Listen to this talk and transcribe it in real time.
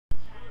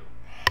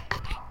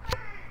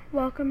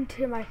Welcome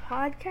to my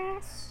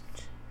podcast.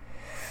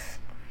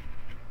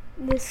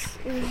 This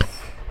is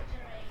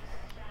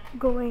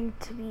going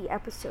to be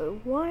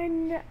episode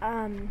 1.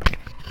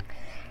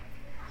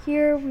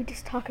 Here we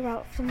just talk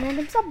about some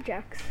random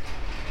subjects.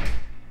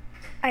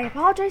 I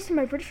apologize to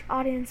my British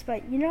audience,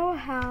 but you know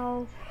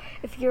how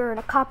if you're in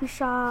a coffee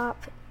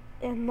shop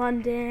in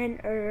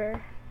London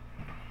or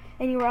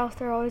anywhere else,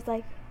 they're always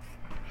like,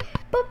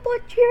 but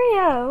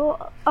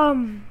cheerio,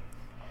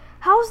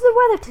 how's the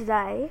weather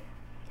today?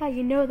 Yeah,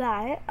 you know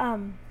that.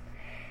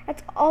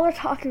 That's all they're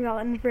talking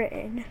about in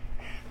Britain.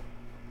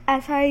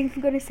 As I'm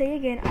going to say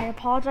again, I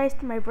apologize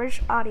to my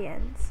British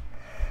audience.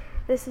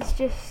 This is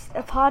just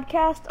a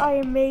podcast I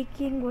am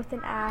making with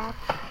an app.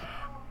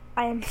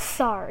 I am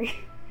sorry.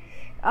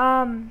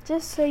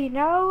 Just so you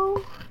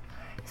know,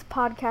 this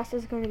podcast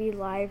is going to be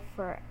live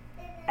for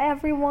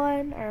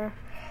everyone, or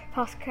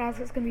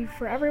podcast is going to be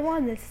for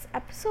everyone. This is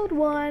episode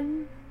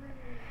 1.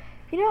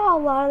 You know how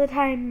a lot of the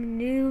time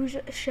news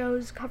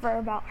shows cover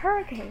about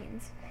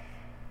hurricanes?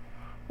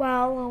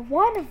 Well,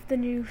 one of the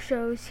news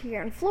shows here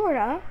in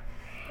Florida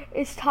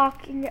is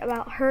talking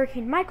about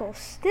Hurricane Michael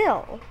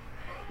still,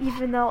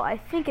 even though I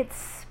think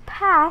it's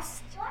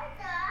past.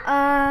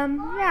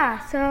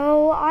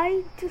 So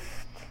I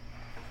just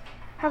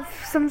have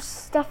some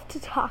stuff to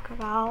talk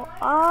about.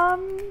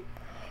 Another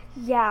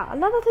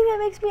thing that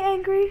makes me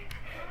angry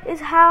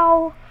is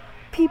how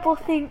people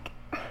think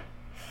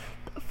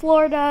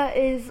Florida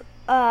is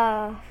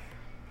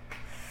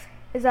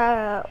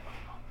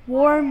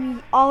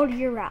warm all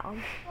year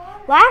round.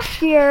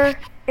 Last year,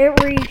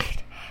 it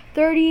reached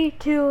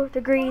 32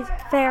 degrees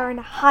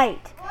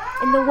Fahrenheit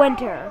in the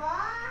winter.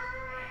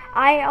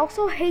 I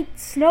also hate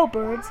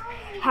snowbirds,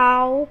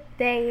 how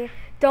they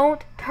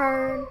don't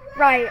turn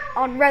right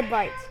on red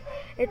lights.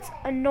 It's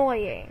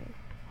annoying.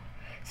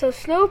 So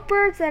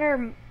snowbirds that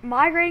are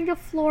migrating to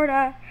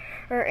Florida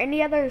or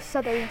any other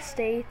southern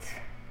states,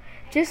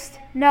 just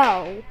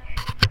know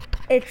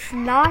it's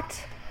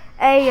not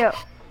a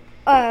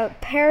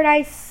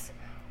paradise,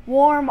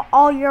 warm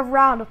all year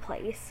round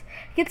place.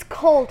 It gets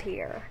cold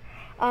here.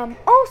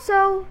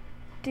 Also,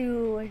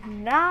 do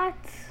not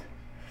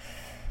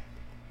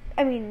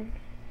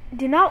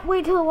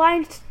wait till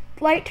the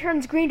light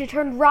turns green to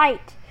turn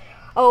right.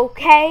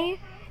 Okay?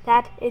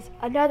 That is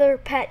another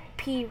pet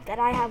peeve that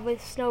I have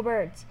with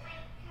snowbirds.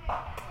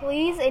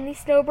 Please, any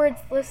snowbirds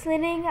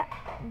listening,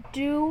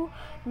 do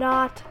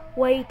not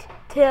wait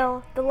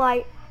till the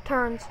light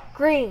turns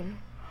green.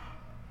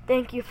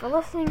 Thank you for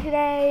listening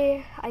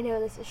today. I know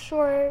this is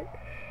short.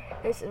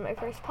 This is my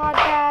first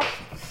podcast,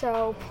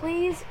 so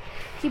please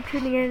keep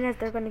tuning in as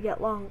they're going to get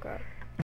longer.